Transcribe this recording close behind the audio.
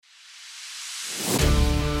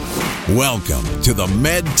Welcome to the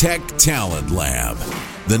MedTech Talent Lab,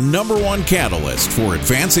 the number one catalyst for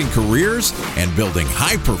advancing careers and building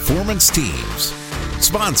high-performance teams.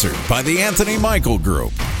 Sponsored by the Anthony Michael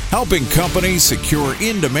Group, helping companies secure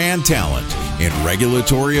in-demand talent in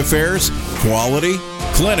regulatory affairs, quality,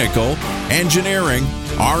 clinical, engineering,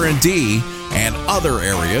 R&D, and other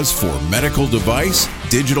areas for medical device,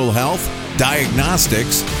 digital health,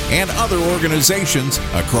 diagnostics, and other organizations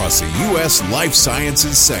across the U.S. life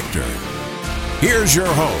sciences sector. Here's your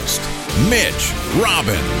host, Mitch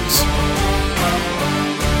Robbins.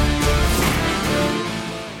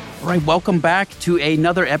 All right, welcome back to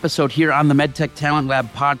another episode here on the MedTech Talent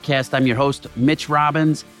Lab podcast. I'm your host, Mitch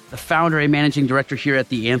Robbins, the founder and managing director here at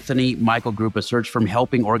the Anthony Michael Group, a search firm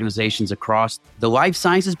helping organizations across the life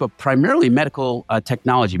sciences, but primarily medical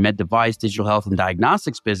technology, med device, digital health, and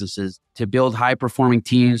diagnostics businesses to build high-performing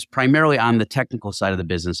teams, primarily on the technical side of the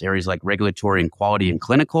business, areas like regulatory and quality and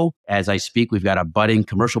clinical. As I speak, we've got a budding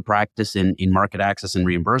commercial practice in market access and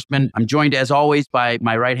reimbursement. I'm joined, as always, by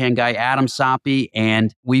my right-hand guy, Adam Soppe,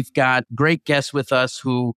 and we've got great guests with us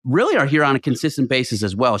who really are here on a consistent basis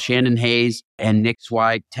as well. Shannon Hayes and Nick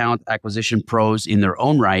Zweig, talent acquisition pros in their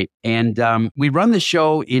own right. And we run the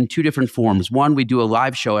show in two different forms. One, we do a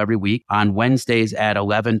live show every week on Wednesdays at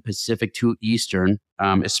 11 Pacific, 2 Eastern,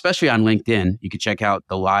 especially on LinkedIn. You can check out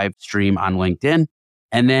the live stream on LinkedIn.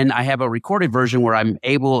 And then I have a recorded version where I'm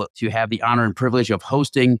able to have the honor and privilege of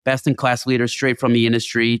hosting best-in-class leaders straight from the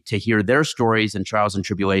industry to hear their stories and trials and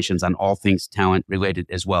tribulations on all things talent related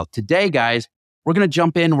as well. Today, guys, we're going to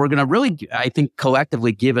jump in. We're going to really, I think,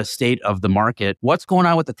 collectively give a state of the market. What's going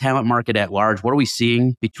on with the talent market at large? What are we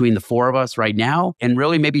seeing between the four of us right now? And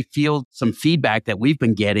really maybe field some feedback that we've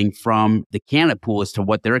been getting from the candidate pool as to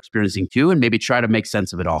what they're experiencing too, and maybe try to make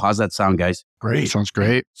sense of it all. How's that sound, guys? Great. Sounds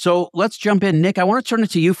great. So let's jump in. Nick, I want to turn it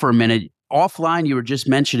to you for a minute. Offline, you were just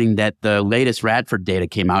mentioning that the latest Radford data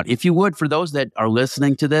came out. If you would, for those that are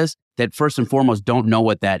listening to this, that first and foremost don't know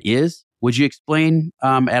what that is, would you explain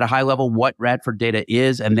at a high level what Radford data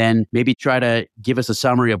is, and then maybe try to give us a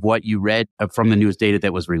summary of what you read from the newest data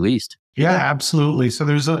that was released? Yeah, absolutely. So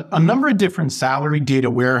there's a number of different salary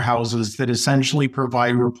data warehouses that essentially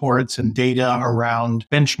provide reports and data around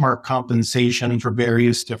benchmark compensation for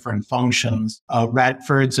various different functions.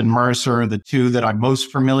 Radford's and Mercer are the two that I'm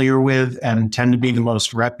most familiar with and tend to be the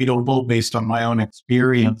most reputable based on my own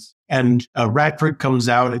experience. And Radford comes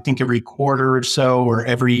out, I think, every quarter or so, or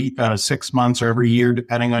every 6 months or every year,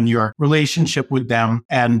 depending on your relationship with them.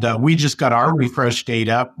 And we just got our refresh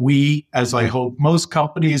data. We, as I hope most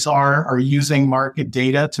companies are using market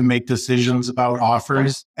data to make decisions about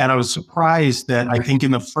offers. And I was surprised that I think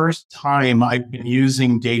in the first time I've been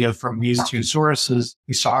using data from these two sources,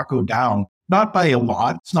 we saw it go down. Not by a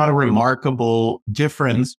lot. It's not a remarkable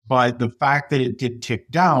difference, but the fact that it did tick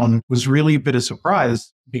down was really a bit of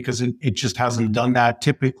surprise because it just hasn't done that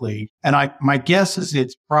typically. And my guess is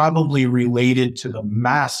it's probably related to the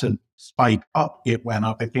massive spike up it went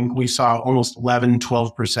up. I think we saw almost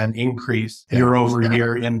 12% increase year over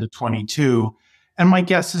year into 22. And my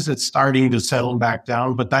guess is it's starting to settle back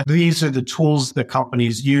down, but these are the tools that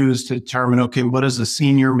companies use to determine, okay, what is a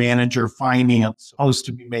senior manager finance supposed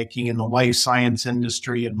to be making in the life science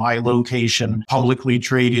industry in my location, publicly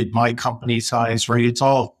traded, my company size, right? It's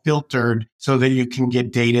all filtered so that you can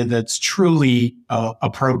get data that's truly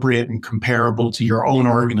appropriate and comparable to your own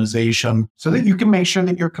organization so that you can make sure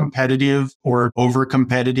that you're competitive or over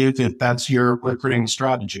competitive if that's your recruiting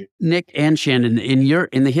strategy. Nick and Shannon,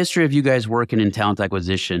 in the history of you guys working in talent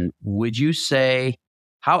acquisition,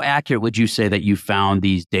 how accurate would you say that you found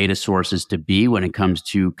these data sources to be when it comes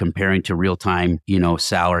to comparing to real-time,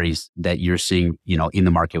 salaries that you're seeing, in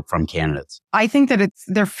the market from candidates? I think that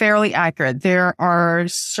they're fairly accurate. There are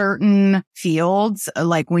certain fields,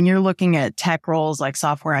 like when you're looking at tech roles like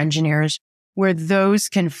software engineers, where those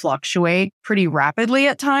can fluctuate pretty rapidly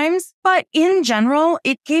at times. But in general,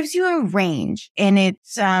 it gives you a range. And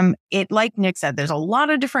it's, like Nick said, there's a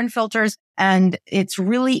lot of different filters and it's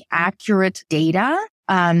really accurate data.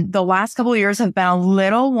 The last couple of years have been a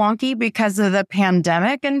little wonky because of the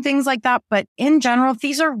pandemic and things like that. But in general,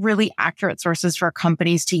 these are really accurate sources for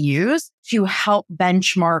companies to use to help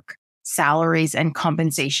benchmark salaries and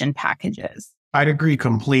compensation packages. I'd agree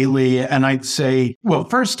completely. And I'd say, well,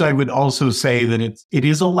 first, I would also say that it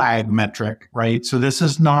is a lag metric, right? So this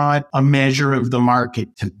is not a measure of the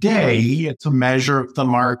market today. It's a measure of the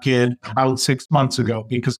market about 6 months ago,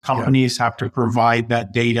 because companies have to provide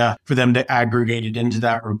that data for them to aggregate it into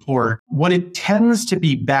that report. What it tends to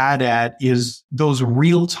be bad at is those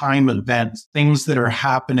real-time events, things that are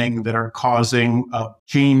happening that are causing a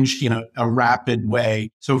change in a rapid way.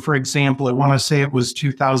 So for example, I want to say it was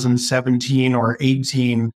 2017 or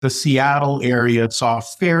 18, the Seattle area saw a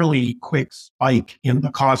fairly quick spike in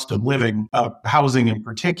the cost of living, housing in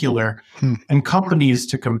particular, and companies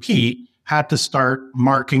to compete had to start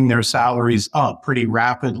marking their salaries up pretty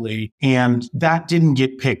rapidly. And that didn't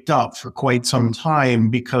get picked up for quite some time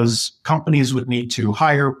because companies would need to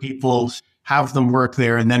hire people, have them work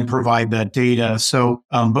there, and then provide that data. So,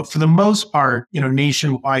 but for the most part,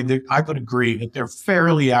 nationwide, I would agree that they're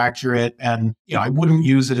fairly accurate. And, I wouldn't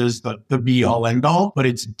use it as the be all end all, but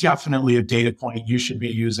it's definitely a data point you should be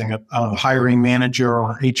using, a hiring manager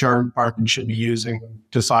or HR department should be using when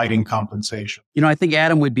deciding compensation. I think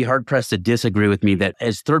Adam would be hard pressed to disagree with me that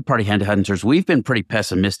as third-party headhunters, we've been pretty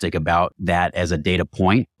pessimistic about that as a data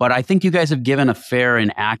point. But I think you guys have given a fair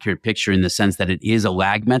and accurate picture in the sense that it is a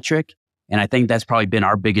lag metric. And I think that's probably been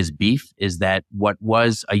our biggest beef, is that what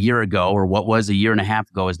was a year ago or what was a year and a half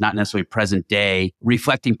ago is not necessarily present day,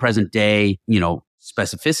 reflecting present day,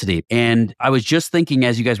 specificity. And I was just thinking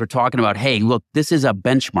as you guys were talking about, hey, look, this is a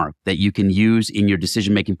benchmark that you can use in your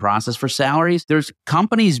decision-making process for salaries. There's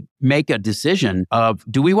companies make a decision of,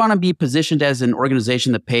 do we want to be positioned as an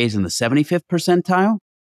organization that pays in the 75th percentile?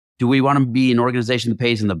 Do we want to be an organization that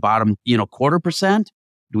pays in the bottom, 0.25%?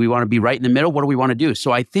 Do we want to be right in the middle? What do we want to do?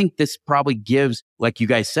 So I think this probably gives, like you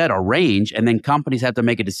guys said, a range, and then companies have to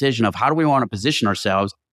make a decision of how do we want to position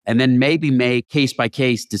ourselves, and then maybe make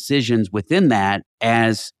case-by-case decisions within that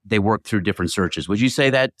as they work through different searches. Would you say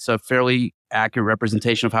that's a fairly accurate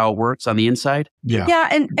representation of how it works on the inside? Yeah. Yeah,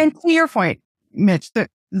 and to your point, Mitch,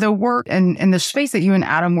 the work and the space that you and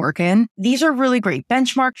Adam work in, these are really great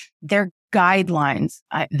benchmarks. They're guidelines.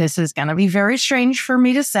 This is going to be very strange for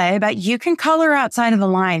me to say, but you can color outside of the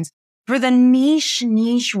lines for the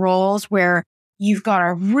niche roles where you've got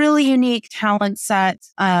a really unique talent set.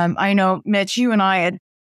 I know, Mitch, you and I had a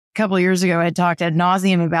couple of years ago had talked ad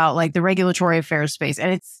nauseum about like the regulatory affairs space,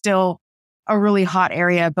 and it's still a really hot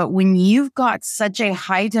area. But when you've got such a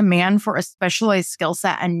high demand for a specialized skill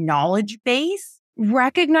set and knowledge base,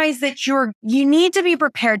 recognize that you need to be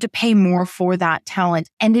prepared to pay more for that talent.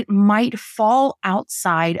 And it might fall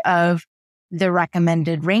outside of the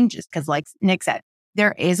recommended ranges. Because like Nick said,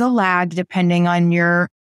 there is a lag depending on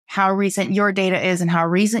how recent your data is and how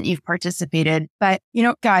recent you've participated. But,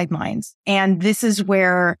 guidelines. And this is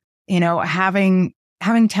where, having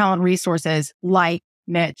talent resources like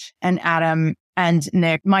Mitch and Adam and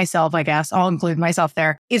Nick, myself, I guess, I'll include myself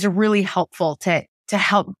there, is really helpful to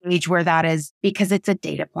help gauge where that is, because it's a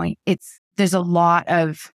data point. There's a lot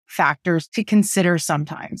of factors to consider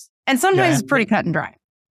sometimes. And sometimes it's pretty cut and dry.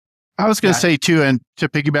 I was going to say too, and to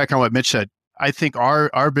piggyback on what Mitch said, I think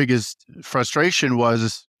our biggest frustration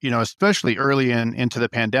was, especially early into the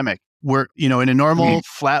pandemic, where, in a normal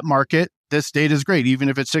flat market, this data is great. Even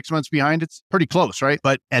if it's 6 months behind, it's pretty close, right?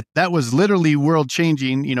 But that was literally world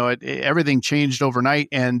changing. Everything changed overnight.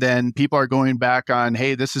 And then people are going back on,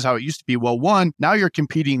 hey, this is how it used to be. Well, one, now you're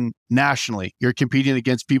competing nationally. You're competing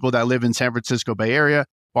against people that live in San Francisco Bay Area,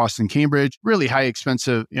 Boston, Cambridge, really high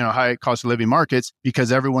expensive, high cost of living markets,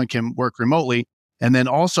 because everyone can work remotely. And then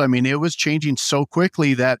also, it was changing so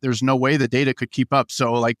quickly that there's no way the data could keep up.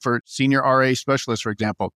 So like for senior RA specialists, for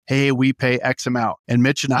example, hey, we pay X amount. And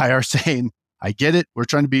Mitch and I are saying, I get it. We're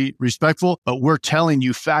trying to be respectful, but we're telling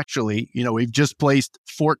you factually, we've just placed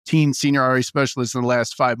 14 senior RA specialists in the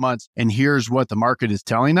last 5 months. And here's what the market is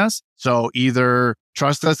telling us. So either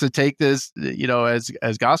trust us to take this,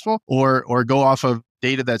 as gospel, or go off of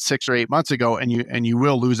data that's 6 or 8 months ago, and you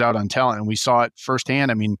will lose out on talent. And we saw it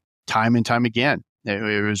firsthand. Time and time again.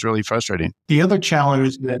 It was really frustrating. The other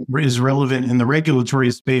challenge that is relevant in the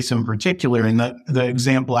regulatory space in particular, and the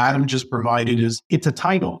example Adam just provided, is it's a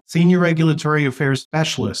title, Senior Regulatory Affairs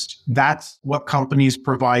Specialist. That's what companies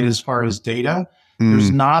provide as far as data.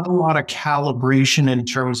 There's not a lot of calibration in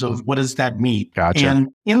terms of what does that mean. Gotcha. And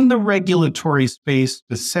in the regulatory space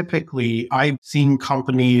specifically, I've seen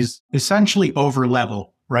companies essentially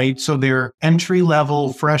over-level, right? So they're entry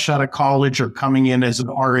level, fresh out of college, or coming in as an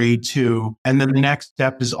RA2. And then the next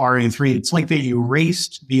step is RA3. It's like they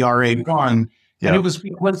erased the RA1 And it was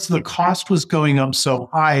because the cost was going up so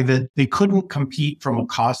high that they couldn't compete from a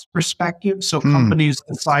cost perspective. So companies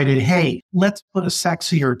decided, hey, let's put a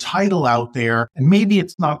sexier title out there. And maybe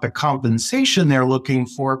it's not the compensation they're looking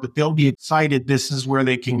for, but they'll be excited this is where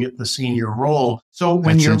they can get the senior role. So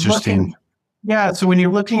when That's you're interesting. so when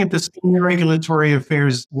you're looking at the senior regulatory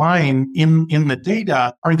affairs line in the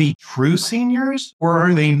data, are they true seniors or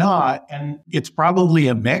are they not? And it's probably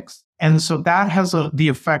a mix. And so that has the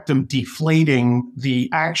effect of deflating the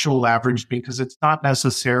actual average because it's not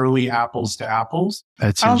necessarily apples to apples.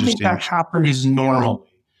 That's I don't think interesting. that happens normally,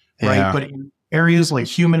 right? Yeah. But in areas like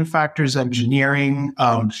human factors engineering,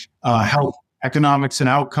 health, economics and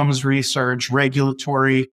outcomes research,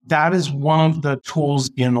 regulatory, that is one of the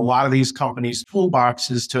tools in a lot of these companies'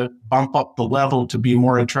 toolboxes to bump up the level to be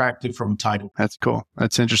more attractive from title. That's cool.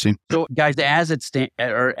 That's interesting. So, guys, as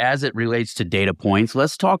it relates to data points,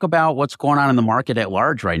 let's talk about what's going on in the market at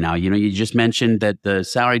large right now. You just mentioned that the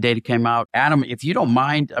salary data came out. Adam, if you don't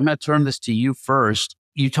mind, I'm going to turn this to you first.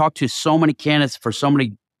 You talk to so many candidates for so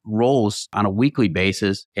many roles on a weekly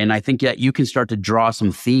basis, and I think that you can start to draw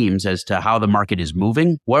some themes as to how the market is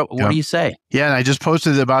moving. What do you say? Yeah, and I just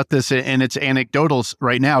posted about this, and it's anecdotal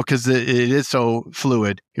right now because it is so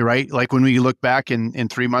fluid, right? Like when we look back in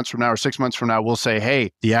 3 months from now or 6 months from now, we'll say, hey,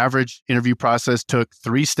 the average interview process took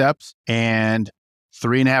 3 steps and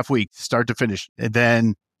 3.5 weeks, start to finish. And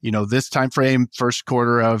then this time frame, first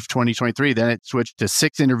quarter of 2023, then it switched to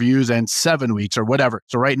 6 interviews and 7 weeks or whatever.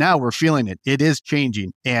 So right now we're feeling it. It is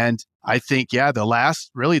changing. And I think, the last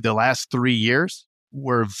 3 years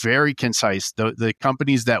were very concise. The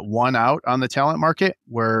companies that won out on the talent market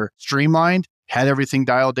were streamlined, had everything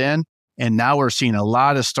dialed in. And now we're seeing a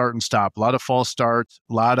lot of start and stop, a lot of false starts,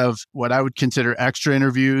 a lot of what I would consider extra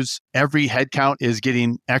interviews. Every headcount is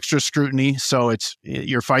getting extra scrutiny. So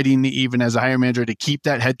you're fighting even as a hiring manager to keep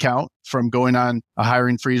that headcount from going on a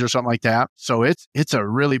hiring freeze or something like that. So it's a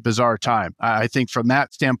really bizarre time. I think from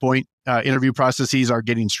that standpoint, interview processes are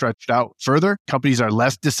getting stretched out further. Companies are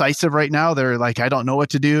less decisive right now. They're like, I don't know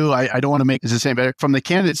what to do. I don't want to make this the same better. From the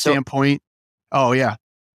candidate standpoint, oh yeah.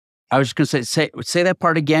 I was just going to say that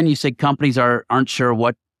part again. You said companies aren't sure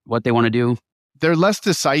what they want to do. They're less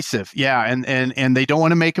decisive. Yeah. And they don't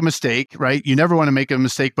want to make a mistake, right? You never want to make a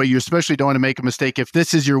mistake, but you especially don't want to make a mistake if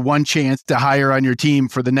this is your one chance to hire on your team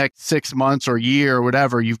for the next 6 months or year or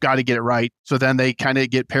whatever. You've got to get it right. So then they kind of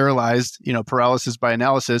get paralyzed, paralysis by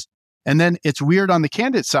analysis. And then it's weird on the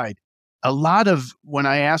candidate side. A lot of when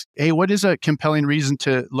I ask, hey, what is a compelling reason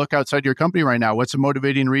to look outside your company right now? What's a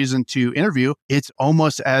motivating reason to interview? It's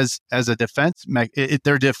almost as a defense.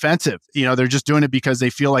 They're defensive. They're just doing it because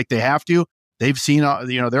they feel like they have to. They've seen,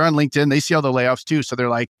 they're on LinkedIn. They see all the layoffs too. So they're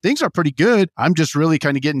like, things are pretty good. I'm just really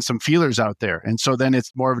kind of getting some feelers out there. And so then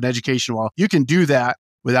it's more of an education. Well, you can do that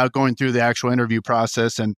without going through the actual interview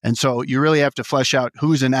process. And so you really have to flesh out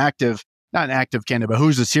who's not an active candidate, but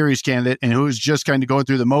who's a serious candidate and who's just kind of going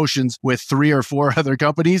through the motions with 3 or 4 other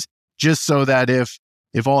companies, just so that if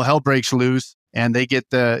all hell breaks loose and they get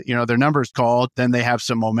their numbers called, then they have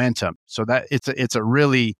some momentum. So that it's a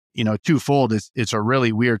really, twofold. It's a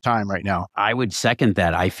really weird time right now. I would second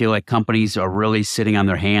that. I feel like companies are really sitting on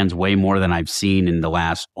their hands way more than I've seen in the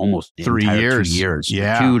last almost 3 years. 2 years.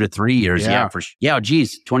 Yeah. 2 to 3 years. Yeah.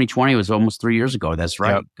 Geez, 2020 was almost 3 years ago. That's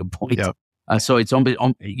right. Yep. Good point. Yep. So it's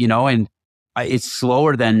and it's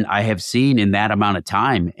slower than I have seen in that amount of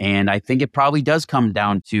time. And I think it probably does come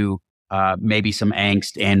down to maybe some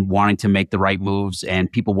angst and wanting to make the right moves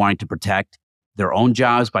and people wanting to protect their own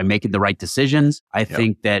jobs by making the right decisions. I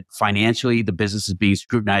think that financially, the business is being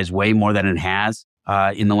scrutinized way more than it has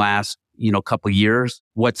in the last, couple of years.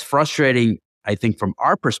 What's frustrating, I think, from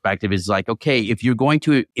our perspective is like, okay, if you're going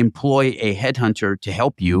to employ a headhunter to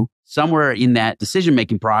help you, somewhere in that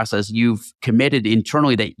decision-making process, you've committed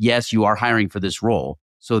internally that, yes, you are hiring for this role.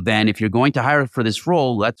 So then if you're going to hire for this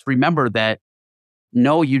role, let's remember that,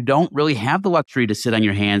 no, you don't really have the luxury to sit on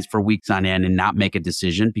your hands for weeks on end and not make a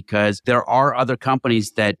decision, because there are other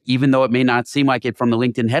companies that, even though it may not seem like it from the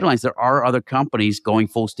LinkedIn headlines, there are other companies going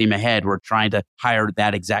full steam ahead who are trying to hire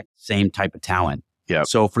that exact same type of talent. Yep.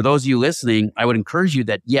 So for those of you listening, I would encourage you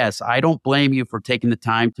that, yes, I don't blame you for taking the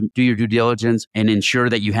time to do your due diligence and ensure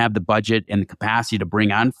that you have the budget and the capacity to bring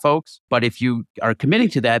on folks. But if you are committing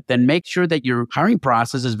to that, then make sure that your hiring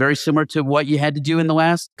process is very similar to what you had to do in the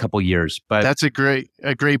last couple of years. But that's a great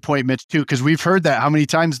point, Mitch, too, because we've heard that how many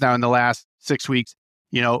times now in the last 6 weeks,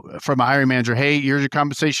 from a hiring manager, hey, here's your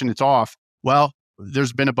compensation, it's off. Well,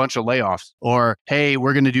 there's been a bunch of layoffs. Or, hey,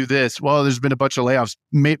 we're going to do this. Well, there's been a bunch of layoffs,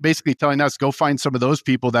 basically telling us, go find some of those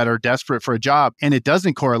people that are desperate for a job. And it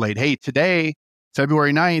doesn't correlate. Hey, today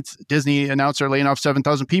February 9th, Disney announced they're laying off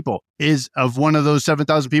 7,000 people. Is of one of those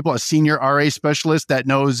 7,000 people a senior RA specialist that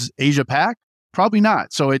knows Asia Pac? Probably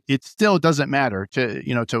not. So it still doesn't matter. To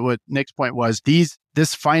what Nick's point was,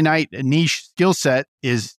 this finite niche skill set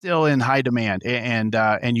is still in high demand, and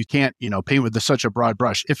you can't paint with such a broad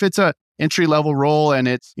brush. If it's a entry level role and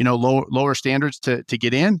it's lower standards to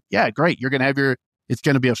get in, yeah, great. You're going to have it's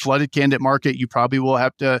going to be a flooded candidate market. You probably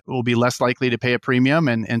will be less likely to pay a premium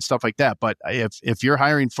and stuff like that. But if you're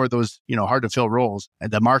hiring for those hard to fill roles,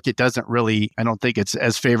 the market doesn't really, I don't think it's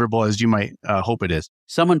as favorable as you might hope it is.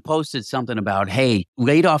 Someone posted something about, hey,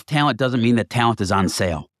 laid off talent doesn't mean that talent is on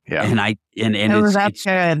sale. Yeah. It's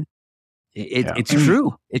good. It's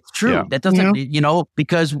true. It's true. Yeah. That doesn't,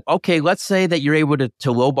 because, okay, let's say that you're able to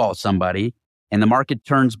lowball somebody and the market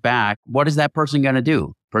turns back. What is that person going to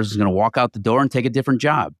do? Person's going to walk out the door and take a different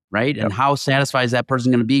job, right? Yep. And how satisfied is that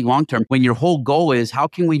person going to be long-term when your whole goal is how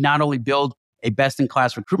can we not only build a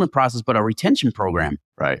best-in-class recruitment process, but a retention program?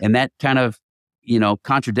 Right. And that kind of,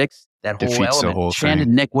 contradicts that whole Defeats element. the whole Shandon,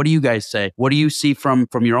 thing. Nick, what do you guys say? What do you see from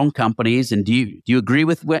your own companies? And do you agree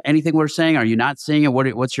with anything we're saying? Are you not seeing it?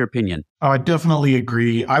 What's your opinion? Oh, I definitely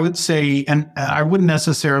agree. I would say, and I wouldn't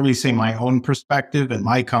necessarily say my own perspective in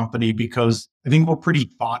my company, because I think we're pretty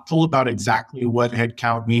thoughtful about exactly what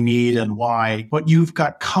headcount we need and why. But you've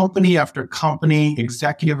got company after company,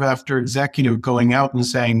 executive after executive going out and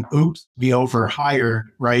saying, oops, we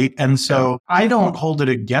overhired, right? And so I don't hold it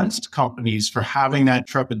against companies for having that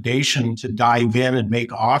trepidation to dive in and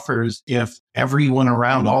make offers if everyone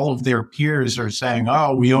around, all of their peers are saying,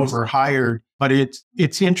 oh, we overhired. But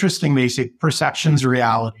it's interesting, they say perception's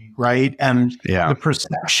reality, right? And the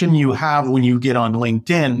perception you have when you get on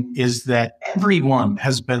LinkedIn is that everyone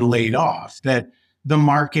has been laid off, that the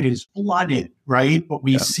market is flooded, right? But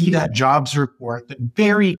we see that jobs report that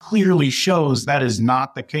very clearly shows that is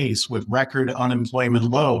not the case with record unemployment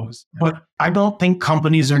lows. But I don't think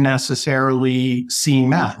companies are necessarily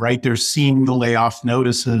seeing that, right? They're seeing the layoff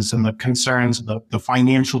notices and the concerns, the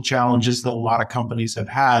financial challenges that a lot of companies have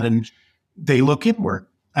had. And they look inward,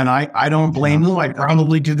 and I don't blame them. I'd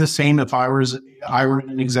probably do the same if I were in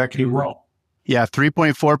an executive role. Yeah,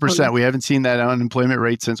 3.4%. We haven't seen that unemployment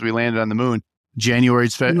rate since we landed on the moon.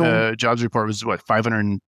 January's jobs report was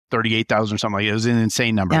 538,000 or something like that. It was an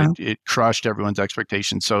insane number. Yeah. It crushed everyone's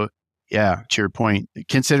expectations. So yeah, to your point,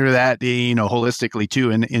 consider that holistically too,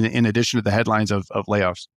 in addition to the headlines of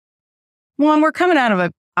layoffs. Well, and we're coming out of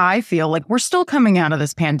it. I feel like we're still coming out of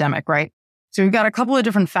this pandemic, right? So we've got a couple of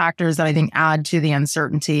different factors that I think add to the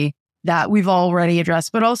uncertainty that we've already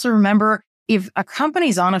addressed. But also remember, if a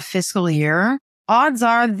company's on a fiscal year, odds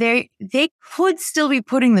are they could still be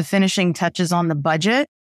putting the finishing touches on the budget,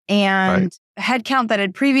 and headcount that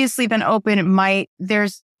had previously been open, I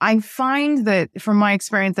find that from my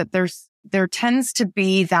experience that there tends to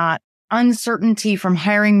be that uncertainty from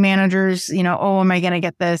hiring managers, am I going to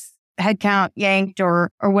get this headcount yanked or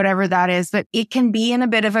whatever that is, but it can be in a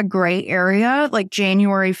bit of a gray area like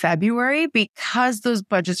January, February, because those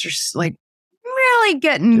budgets are really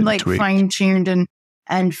getting fine-tuned and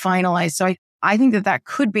finalized. So I think that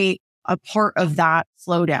could be a part of that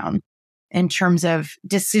slowdown in terms of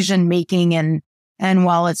decision making. And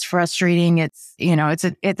while it's frustrating, it's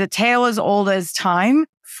a tale as old as time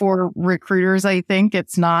for recruiters. I don't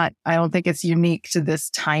think it's unique to this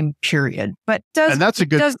time period, but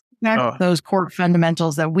those core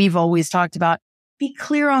fundamentals that we've always talked about. Be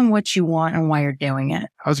clear on what you want and why you're doing it.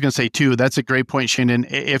 I was going to say too, that's a great point, Shandon.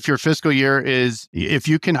 If your fiscal year if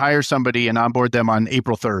you can hire somebody and onboard them on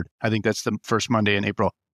April 3rd, I think that's the first Monday in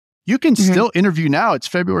April, you can still interview now. It's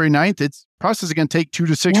February 9th. It's process is going to take 2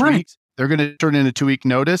 to 6 weeks. They're going to turn in a 2-week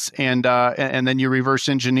notice, and then you reverse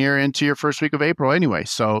engineer into your first week of April anyway.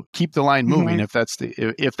 So keep the line moving if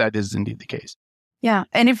that is indeed the case. Yeah.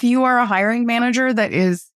 And if you are a hiring manager that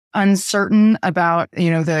is uncertain about,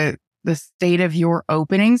 the state of your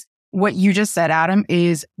openings, what you just said, Adam,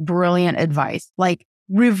 is brilliant advice.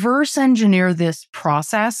 Reverse engineer this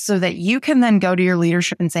process so that you can then go to your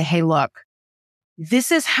leadership and say, hey, look,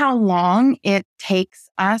 this is how long it takes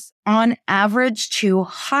us on average to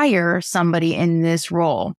hire somebody in this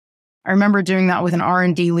role. I remember doing that with an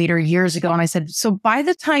R&D leader years ago. And I said, so by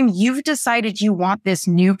the time you've decided you want this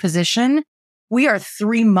new position, we are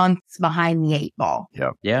 3 months behind the 8 ball.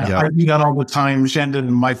 Yeah. I do that all the time, Shandon.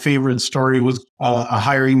 My favorite story was a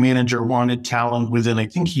hiring manager wanted talent within, I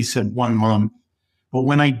think he said 1 month. But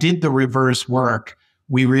when I did the reverse work,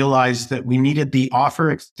 we realized that we needed the offer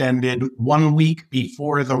extended 1 week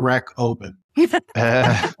before the rec opened. Isn't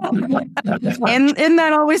that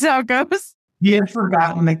always how it goes? he had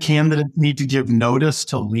forgotten that candidates need to give notice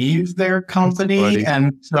to leave their company,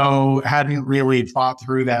 and so hadn't really thought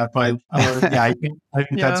through that. But yeah, I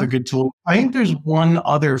think that's a good tool. I think there's one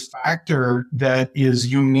other factor that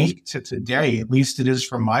is unique to today, at least it is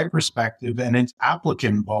from my perspective, and it's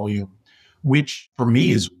applicant volume, which for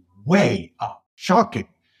me is way up, shocking.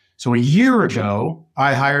 So a year ago,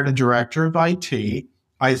 I hired a director of IT.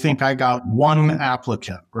 I think I got one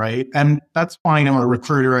applicant, right? And that's fine. I'm a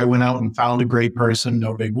recruiter. I went out and found a great person,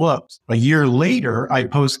 no big whoops. A year later, I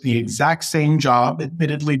post the exact same job,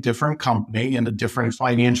 admittedly different company in a different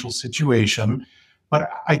financial situation.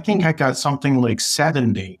 But I think I got something like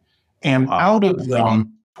 70. And out of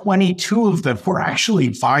them, 22 of them were actually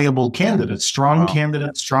viable candidates, strong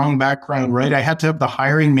candidates, strong background, right? I had to have the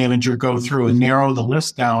hiring manager go through and narrow the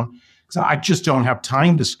list down. So I just don't have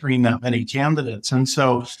time to screen that many candidates. And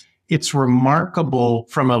so it's remarkable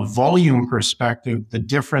from a volume perspective, the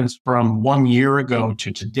difference from 1 year ago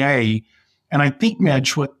to today. And I think,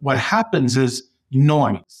 Mitch, what happens is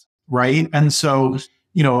noise, right? And so,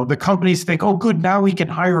 the companies think, oh, good, now we can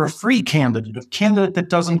hire a free candidate, a candidate that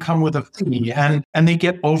doesn't come with a fee. And they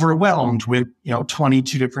get overwhelmed with,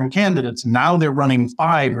 22 different candidates. Now they're running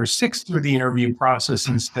 5 or 6 through the interview process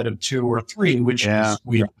instead of 2 or 3, which is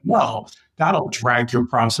weird. Well, that'll drag your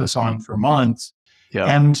process on for months. Yeah.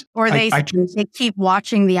 And they keep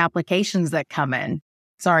watching the applications that come in.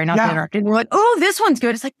 Sorry, not to interrupt. And we're like, oh, this one's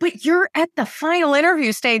good. It's like, but you're at the final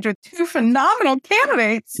interview stage with 2 phenomenal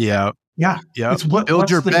candidates. Yeah. Yeah. Yeah.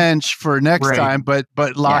 Build your bench for next time, but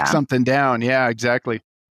lock something down. Yeah, exactly.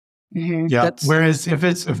 Mm-hmm. Yeah. Whereas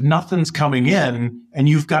if nothing's coming in and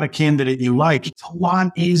you've got a candidate you like, it's a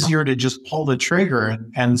lot easier to just pull the trigger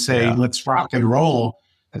and say, let's rock and roll.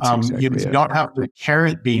 You don't have the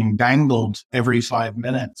carrot being dangled every 5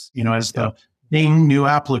 minutes, as the new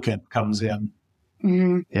applicant comes in.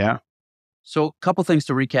 Mm-hmm. Yeah. So a couple things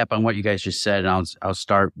to recap on what you guys just said, and I'll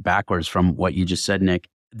start backwards from what you just said, Nick.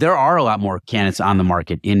 There are a lot more candidates on the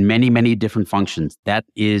market in many, many different functions. That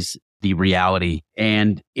is the reality.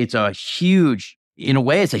 And it's a huge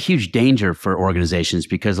danger for organizations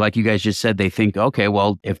because like you guys just said, they think, okay,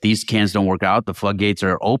 well, if these candidates don't work out, the floodgates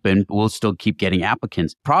are open, we'll still keep getting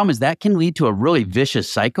applicants. Problem is that can lead to a really vicious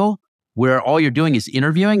cycle where all you're doing is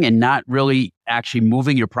interviewing and not really actually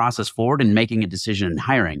moving your process forward and making a decision and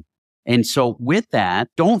hiring. And so with that,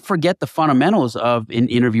 don't forget the fundamentals of an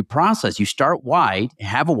interview process. You start wide,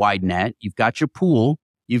 have a wide net, you've got your pool,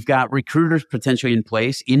 you've got recruiters potentially in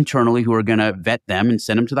place internally who are going to vet them and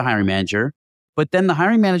send them to the hiring manager. But then the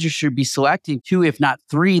hiring manager should be selecting 2, if not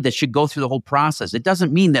 3, that should go through the whole process. It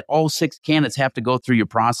doesn't mean that all 6 candidates have to go through your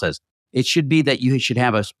process. It should be that you should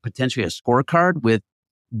have potentially a scorecard with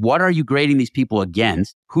what are you grading these people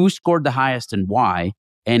against, who scored the highest and why,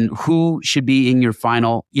 and who should be in your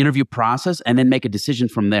final interview process, and then make a decision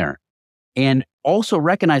from there. And also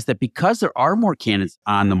recognize that because there are more candidates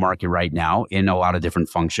on the market right now in a lot of different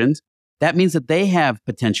functions, that means that they have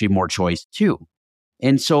potentially more choice too.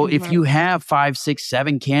 And so if you have 5, 6,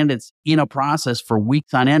 7 candidates in a process for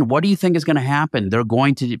weeks on end, what do you think is going to happen? They're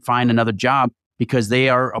going to find another job because they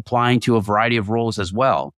are applying to a variety of roles as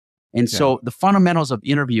well. And so the fundamentals of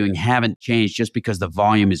interviewing haven't changed just because the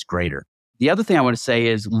volume is greater. The other thing I want to say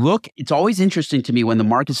is, look, it's always interesting to me when the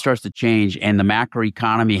market starts to change and the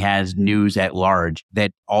macroeconomy has news at large,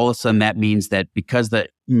 that all of a sudden that means that because the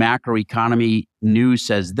macroeconomy news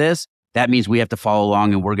says this, that means we have to follow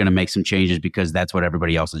along and we're going to make some changes because that's what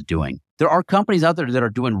everybody else is doing. There are companies out there that are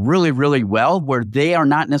doing really, really well where they are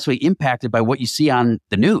not necessarily impacted by what you see on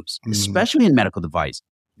the news, especially in medical device.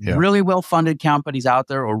 Yeah. Really well-funded companies out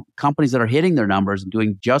there or companies that are hitting their numbers and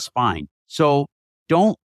doing just fine. So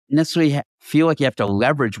don't necessarily feel like you have to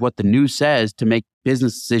leverage what the news says to make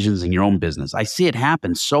business decisions in your own business. I see it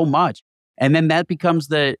happen so much. And then that becomes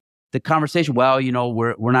the conversation. Well,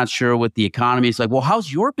 we're not sure what the economy is like. Well,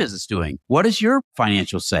 how's your business doing? What does your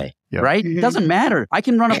financials say? Yep. Right? It doesn't matter. I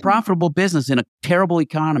can run a profitable business in a terrible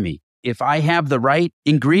economy. If I have the right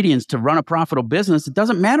ingredients to run a profitable business, it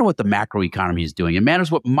doesn't matter what the macroeconomy is doing. It matters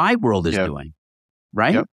what my world is doing.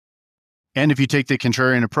 Right? Yep. And if you take the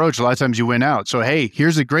contrarian approach, a lot of times you win out. So, hey,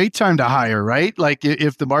 here's a great time to hire, right? Like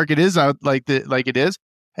if the market is out like it is,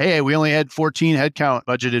 hey, we only had 14 headcount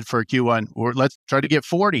budgeted for Q1, or let's try to get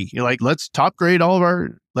 40. Let's top grade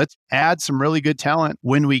let's add some really good talent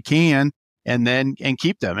when we can, and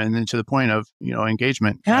keep them. And then to the point of,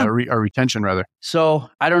 engagement or retention rather. So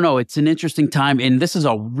I don't know. It's an interesting time. And this is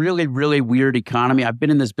a really, really weird economy. I've been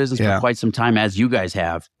in this business for quite some time, as you guys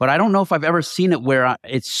have, but I don't know if I've ever seen it where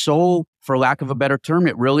it's so for lack of a better term,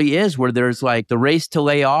 it really is where there's like the race to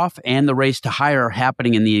lay off and the race to hire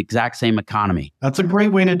happening in the exact same economy. That's a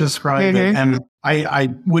great way to describe it. And I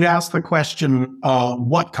would ask the question,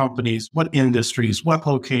 what companies, what industries, what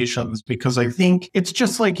locations? Because I think it's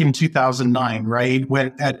just like in 2009, right?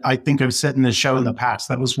 When I think I've said in the show in the past,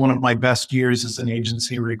 that was one of my best years as an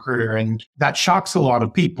agency recruiter. And that shocks a lot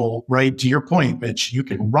of people, right? To your point, Mitch, you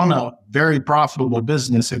can run a very profitable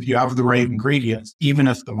business if you have the right ingredients, even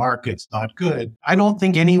if the market's not good. I don't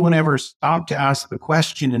think anyone ever stopped to ask the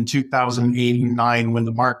question in 2008 and 9 when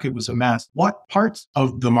the market was a mess. What parts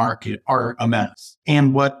of the market are a mess?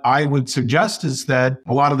 And what I would suggest is that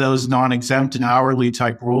a lot of those non-exempt and hourly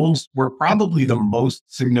type roles were probably the most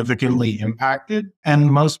significantly impacted,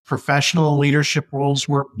 and most professional leadership roles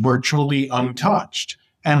were virtually untouched.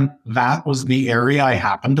 And that was the area I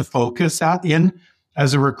happened to focus in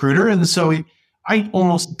as a recruiter. And so I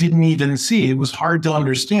almost didn't even see. It was hard to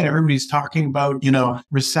understand. Everybody's talking about,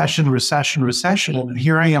 recession. And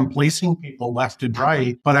here I am placing people left and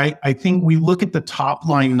right. But I think we look at the top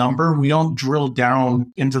line number. We don't drill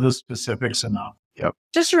down into the specifics enough. Yep.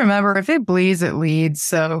 Just remember, if it bleeds, it leads.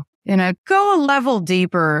 So, go a level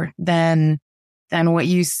deeper than what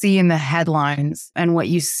you see in the headlines and what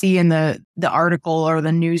you see in the article or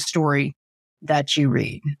the news story that you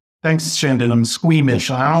read. Thanks, Shandon. I'm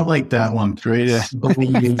squeamish. I don't like that one. Great.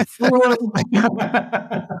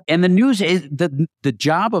 And the news is the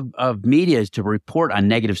job of media is to report on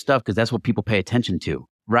negative stuff because that's what people pay attention to,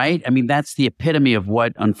 right? I mean, that's the epitome of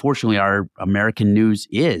what, unfortunately, our American news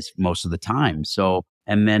is most of the time. So,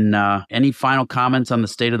 and then any final comments on the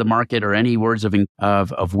state of the market or any words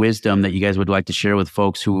of wisdom that you guys would like to share with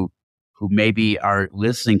folks who maybe are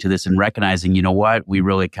listening to this and recognizing, you know what, we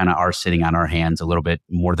really kind of are sitting on our hands a little bit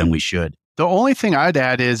more than we should. The only thing I'd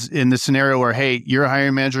add is in the scenario where, hey, you're a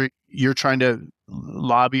hiring manager, you're trying to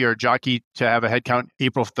lobby or jockey to have a headcount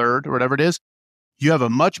April 3rd or whatever it is, you have a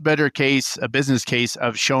much better case, a business case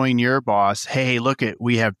of showing your boss, hey,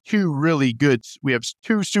 we have two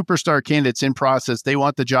superstar candidates in process. They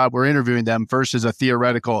want the job. We're interviewing them versus a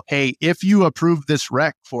theoretical, hey, if you approve this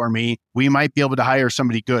rec for me, we might be able to hire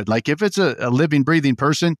somebody good. Like if it's a living, breathing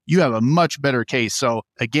person, you have a much better case. So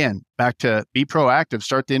again, back to be proactive,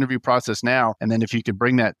 start the interview process now. And then if you can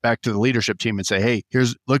bring that back to the leadership team and say, hey,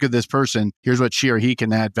 look at this person. Here's what she or he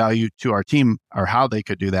can add value to our team or how they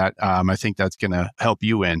could do that. I think that's going to help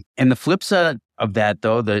you win. And the flip side of that,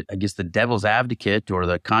 though, I guess the devil's advocate or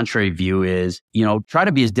the contrary view is, try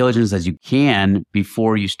to be as diligent as you can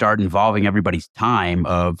before you start involving everybody's time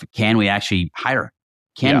of, can we actually hire?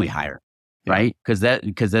 Can we hire? Right?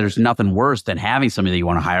 Because there's nothing worse than having somebody that you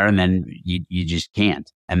want to hire and then you just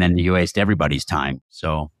can't. And then you waste everybody's time.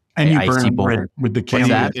 So, and you burn a bridge with the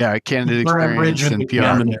candidate. Yeah, candidate experience and PR.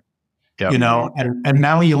 Yep. And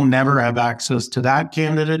now you'll never have access to that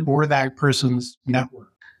candidate or that person's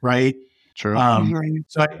network, right? True.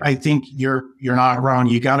 So I think you're not wrong.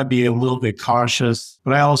 You got to be a little bit cautious.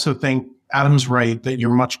 But I also think Adam's right that you're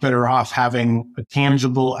much better off having a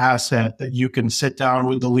tangible asset that you can sit down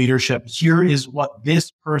with the leadership. Here is what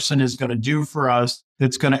this person is going to do for us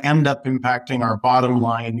that's going to end up impacting our bottom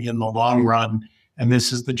line in the long run. And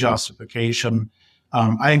this is the justification.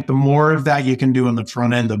 I think the more of that you can do on the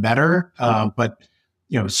front end, the better. But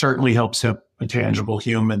certainly helps a tangible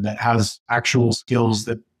human that has actual skills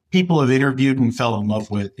that people have interviewed and fell in love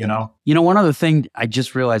with. One other thing I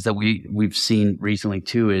just realized that we've seen recently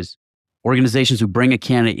too is organizations who bring a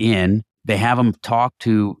candidate in, they have them talk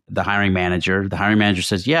to the hiring manager. The hiring manager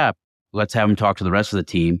says, "Yeah, let's have them talk to the rest of the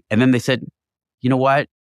team." And then they said, "You know what?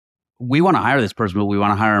 We want to hire this person, but we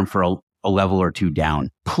want to hire him for a level or two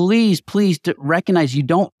down. Please recognize you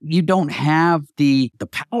don't have the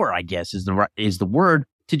power, I guess is the word,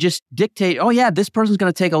 to just dictate, oh yeah, this person's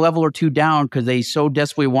going to take a level or two down because they so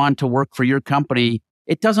desperately want to work for your company.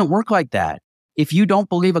 It doesn't work like that. If you don't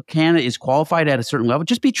believe a candidate is qualified at a certain level,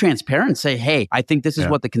 just be transparent and say, hey, I think this is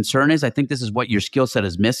what the concern is. I think this is what your skill set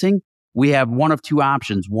is missing. We have one of two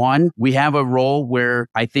options. One, we have a role where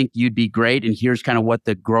I think you'd be great, and here's kind of what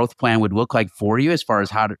the growth plan would look like for you as far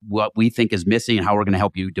as what we think is missing and how we're going to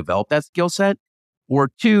help you develop that skill set. Or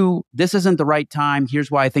two, this isn't the right time. Here's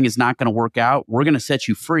why I think it's not going to work out. We're going to set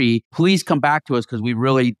you free. Please come back to us because we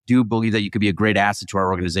really do believe that you could be a great asset to our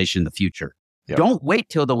organization in the future. Yep. Don't wait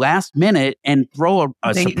till the last minute and throw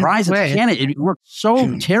a surprise at the candidate. It worked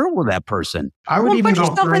so terrible with that person. I would even put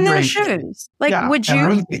yourself in their shoes.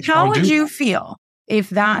 How would you feel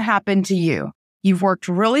if that happened to you? You've worked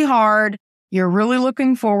really hard. You're really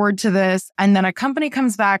looking forward to this. And then a company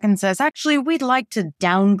comes back and says, actually, we'd like to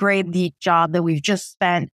downgrade the job that we've just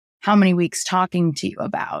spent how many weeks talking to you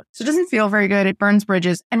about. So it doesn't feel very good. It burns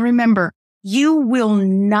bridges. And remember, you will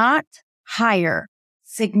not hire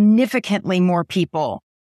significantly more people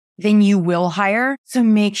than you will hire. So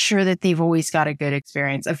make sure that they've always got a good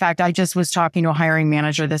experience. In fact, I just was talking to a hiring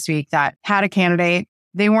manager this week that had a candidate.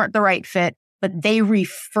 They weren't the right fit, but they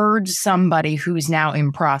referred somebody who's now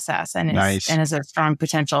in process and is a strong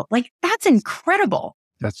potential. Like, that's incredible.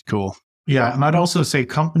 That's cool. Yeah. And I'd also say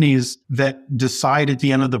companies that decide at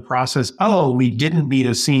the end of the process, oh, we didn't need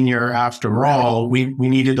a senior after all. We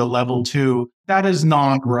needed a level 2. That is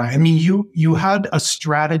not right. I mean, you had a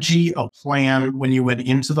strategy, a plan when you went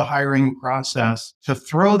into the hiring process. To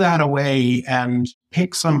throw that away and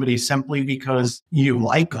pick somebody simply because you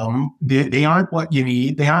like them, they aren't what you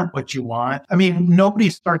need. They aren't what you want. I mean, nobody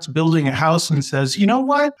starts building a house and says, you know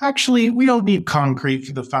what? Actually, we don't need concrete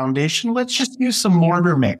for the foundation. Let's just use some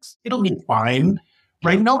mortar mix. It'll be fine.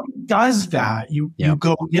 Right? Nobody does that. You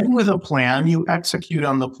go in with a plan, you execute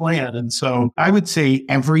on the plan. And so I would say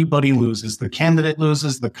everybody loses. The candidate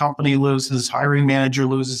loses, the company loses, hiring manager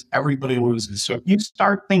loses, everybody loses. So if you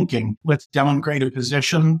start thinking, let's downgrade a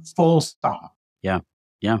position, full stop. Yeah.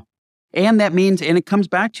 Yeah. And that means, and it comes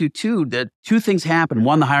back to too, that two things happen.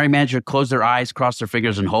 One, the hiring manager closed their eyes, crossed their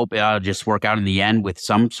fingers and hope it'll just work out in the end with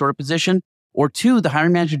some sort of position. Or two, the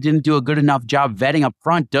hiring manager didn't do a good enough job vetting up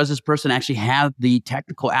front. Does this person actually have the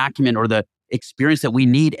technical acumen or the experience that we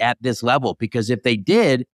need at this level? Because if they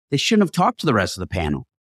did, they shouldn't have talked to the rest of the panel.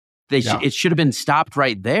 It should have been stopped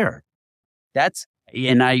right there.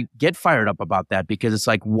 And I get fired up about that because it's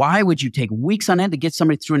like, why would you take weeks on end to get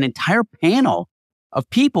somebody through an entire panel of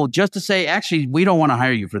people just to say, actually, we don't want to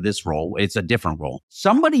hire you for this role. It's a different role.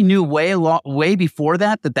 Somebody knew way before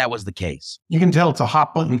that was the case. You can tell it's a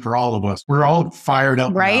hot button for all of us. We're all fired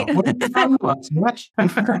up. Right?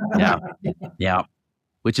 Yeah.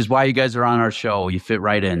 Which is why you guys are on our show. You fit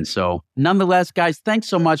right in. So nonetheless, guys, thanks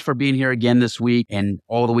so much for being here again this week and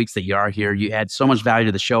all the weeks that you are here. You add so much value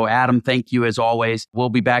to the show. Adam, thank you as always. We'll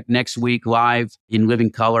be back next week live in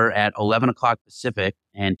living color at 11 o'clock Pacific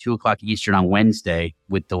and 2 o'clock Eastern on Wednesday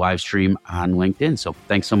with the live stream on LinkedIn. So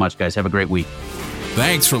thanks so much, guys. Have a great week.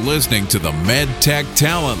 Thanks for listening to the MedTech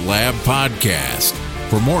Talent Lab podcast.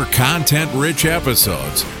 For more content-rich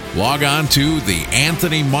episodes, log on to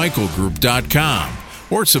theanthonymichaelgroup.com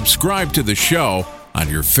or subscribe to the show on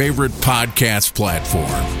your favorite podcast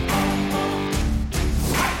platform.